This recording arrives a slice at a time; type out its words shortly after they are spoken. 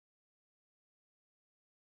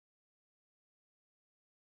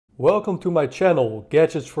Welcome to my channel,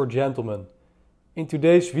 Gadgets for Gentlemen. In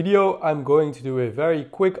today's video I'm going to do a very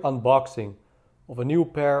quick unboxing of a new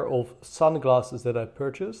pair of sunglasses that I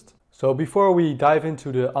purchased. So before we dive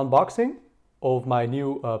into the unboxing of my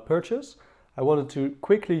new purchase, I wanted to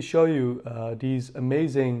quickly show you these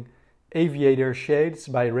amazing aviator shades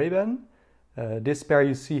by Ray-Ban. This pair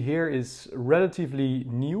you see here is relatively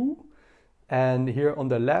new, and here on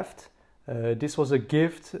the left this was a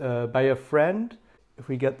gift by a friend. If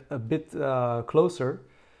we get a bit closer,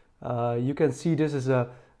 you can see this is a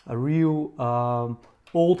real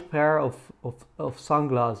old pair of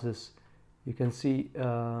sunglasses. You can see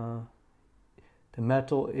the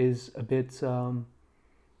metal is a bit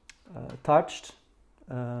touched.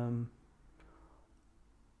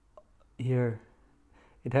 Here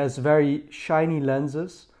it has very shiny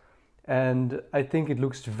lenses, and I think it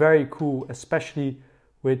looks very cool, especially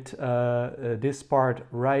with this part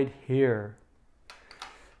right here.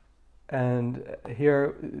 And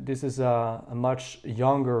here this is a much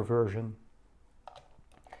younger version.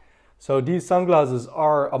 So these sunglasses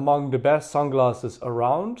are among the best sunglasses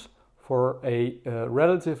around for a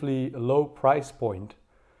relatively low price point.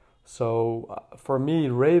 So for me,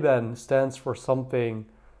 Ray-Ban stands for something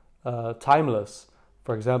timeless.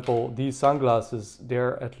 For example, these sunglasses,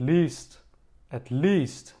 they're at least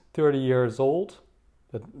 30 years old,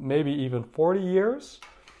 but maybe even 40 years.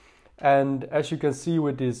 And as you can see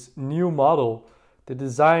with this new model, the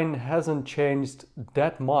design hasn't changed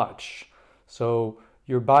that much. So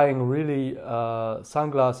you're buying really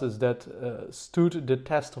sunglasses that stood the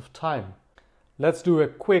test of time. Let's do a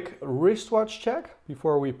quick wristwatch check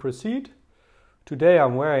before we proceed. Today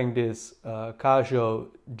I'm wearing this Casio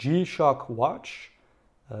G-Shock watch.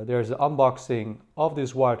 There's an unboxing of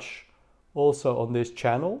this watch also on this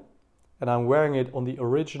channel, and I'm wearing it on the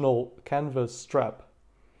original canvas strap.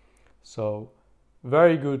 So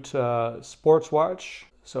very good sports watch,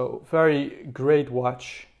 so very great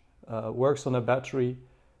watch, works on a battery,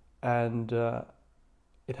 and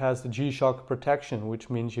it has the G-Shock protection, which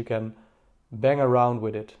means you can bang around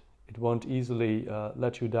with it. It won't easily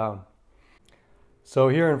let you down. So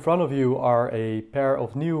here in front of you are a pair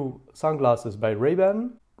of new sunglasses by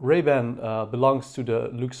Ray-Ban. Ray-Ban belongs to the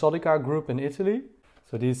Luxottica group in Italy.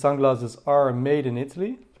 So these sunglasses are made in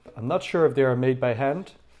Italy. I'm not sure if they are made by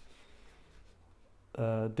hand.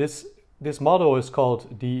 This model is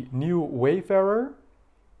called the new Wayfarer,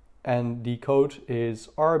 and the code is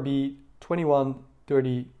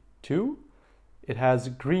RB2132. It has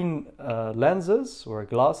green lenses or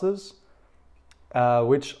glasses,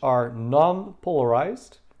 which are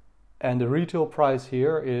non-polarized, and the retail price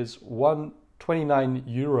here is 129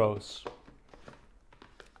 euros.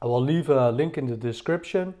 I will leave a link in the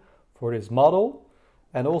description for this model,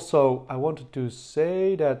 and also I wanted to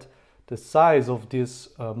say that the size of this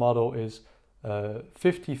model is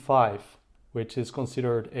 55, which is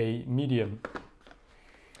considered a medium.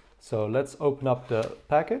 So let's open up the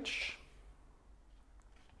package.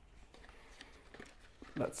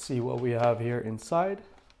 Let's see what we have here inside.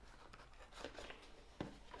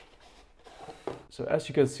 So as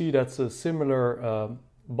you can see, that's a similar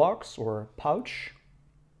box or pouch.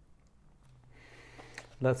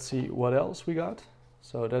 Let's see what else we got.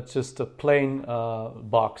 So that's just a plain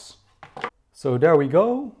box. So there we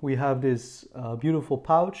go. We have this beautiful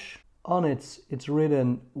pouch. On it, it's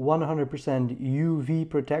written 100% UV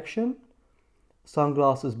protection.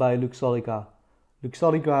 Sunglasses by Luxottica.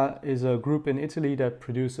 Luxottica is a group in Italy that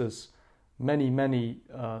produces many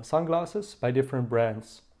sunglasses by different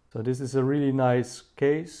brands. So this is a really nice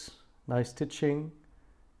case, nice stitching,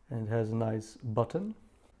 and it has a nice button.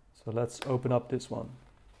 So let's open up this one.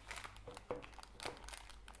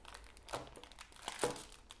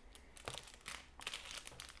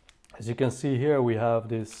 As you can see here, we have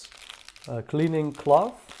this cleaning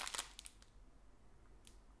cloth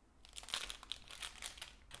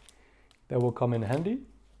that will come in handy.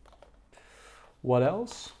 What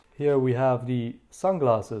else? Here we have the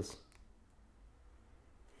sunglasses,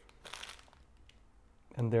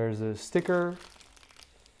 and there's a sticker.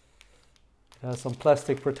 It has some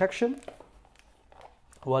plastic protection.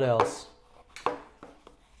 What else?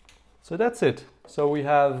 So that's it. So we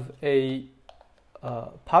have a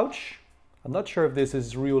pouch. I'm not sure if this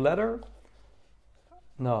is real leather.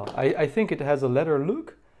 No, I think it has a leather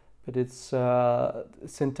look, but it's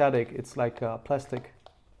synthetic. It's like plastic.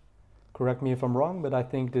 Correct me if I'm wrong, but I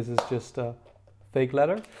think this is just fake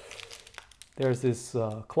leather. There's this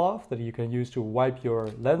cloth that you can use to wipe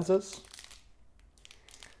your lenses,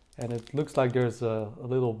 and it looks like there's a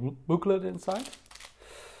little booklet inside.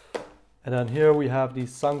 And then here we have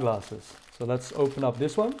these sunglasses. So let's open up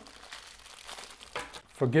this one.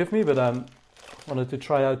 Forgive me, but I wanted to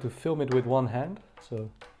try out to film it with one hand,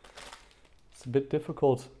 so it's a bit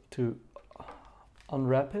difficult to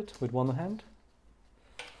unwrap it with one hand.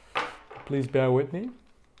 Please bear with me.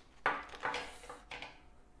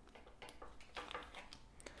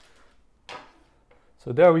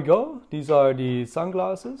 So there we go. These are the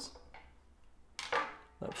sunglasses.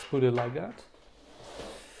 Let's put it like that.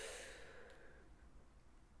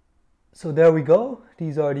 So there we go.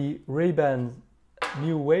 These are the Ray-Ban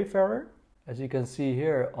new Wayfarer. As you can see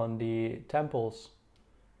here on the temples,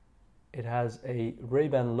 it has a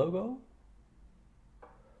Ray-Ban logo,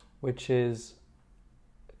 which is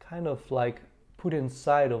kind of like put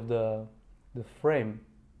inside of the frame.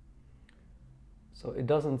 So it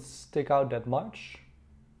doesn't stick out that much,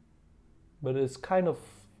 but it's kind of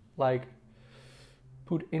like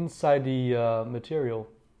put inside the material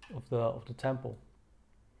of the temple.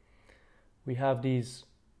 We have these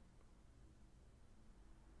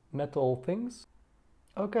metal things.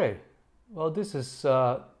 Okay, well, this is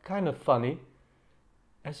kind of funny.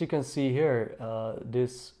 As you can see here,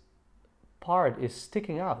 this part is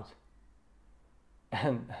sticking out,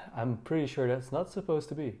 and I'm pretty sure that's not supposed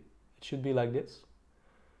to be. It should be like this.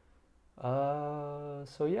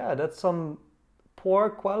 So yeah, that's some poor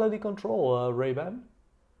quality control, Ray-Ban.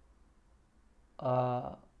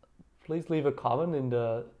 Please leave a comment in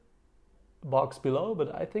the box below,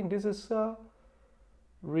 but I think this is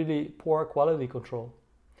really poor quality control.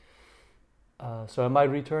 So I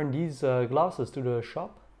might return these glasses to the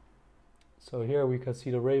shop. So here we can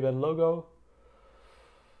see the Ray-Ban logo,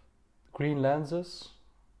 green lenses,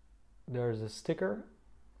 there's a sticker.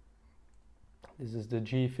 This is the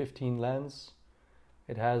G15 lens.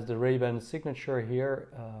 It has the Ray-Ban signature here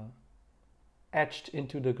etched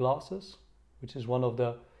into the glasses, which is one of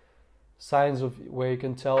the signs of where you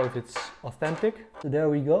can tell if it's authentic. So there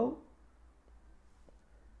we go.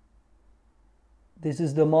 This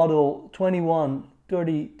is the model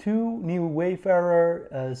 2132 new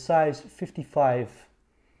Wayfarer, size 55.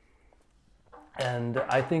 And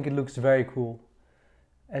I think it looks very cool.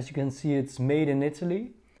 As you can see, it's made in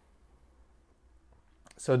Italy.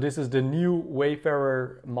 So this is the new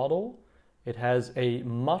Wayfarer model. It has a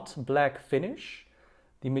matte black finish.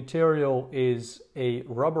 The material is a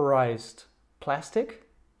rubberized plastic,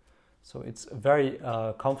 so it's very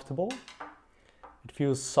comfortable. It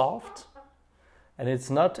feels soft, and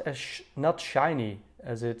it's not shiny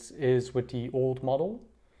as it is with the old model.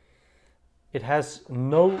 It has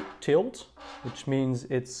no tilt, which means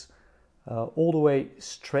it's all the way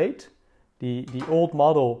straight. The old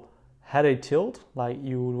model had a tilt, like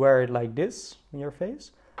you would wear it like this on your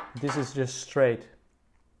face. This is just straight.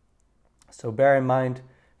 So bear in mind,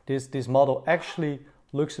 this model actually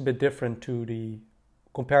looks a bit different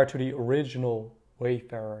compared to the original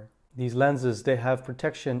Wayfarer. These lenses, they have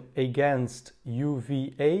protection against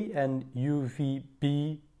UVA and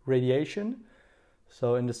UVB radiation.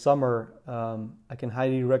 So in the summer, I can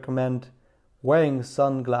highly recommend wearing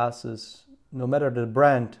sunglasses, no matter the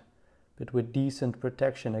brand, but with decent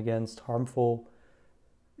protection against harmful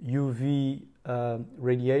UV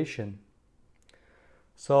radiation.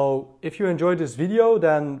 So if you enjoyed this video,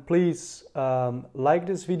 then please like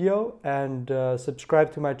this video and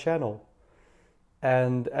subscribe to my channel.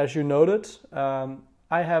 And as you noted,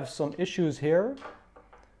 I have some issues here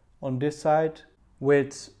on this side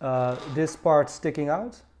with this part sticking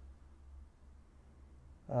out.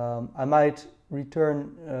 I might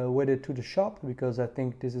return with it to the shop because I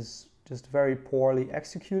think this is just very poorly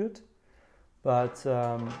executed. But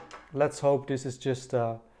let's hope this is just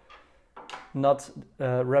not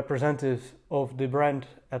representative of the brand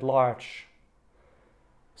at large.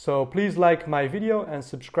 So please like my video and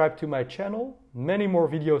subscribe to my channel. Many more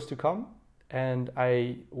videos to come, and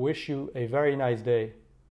I wish you a very nice day.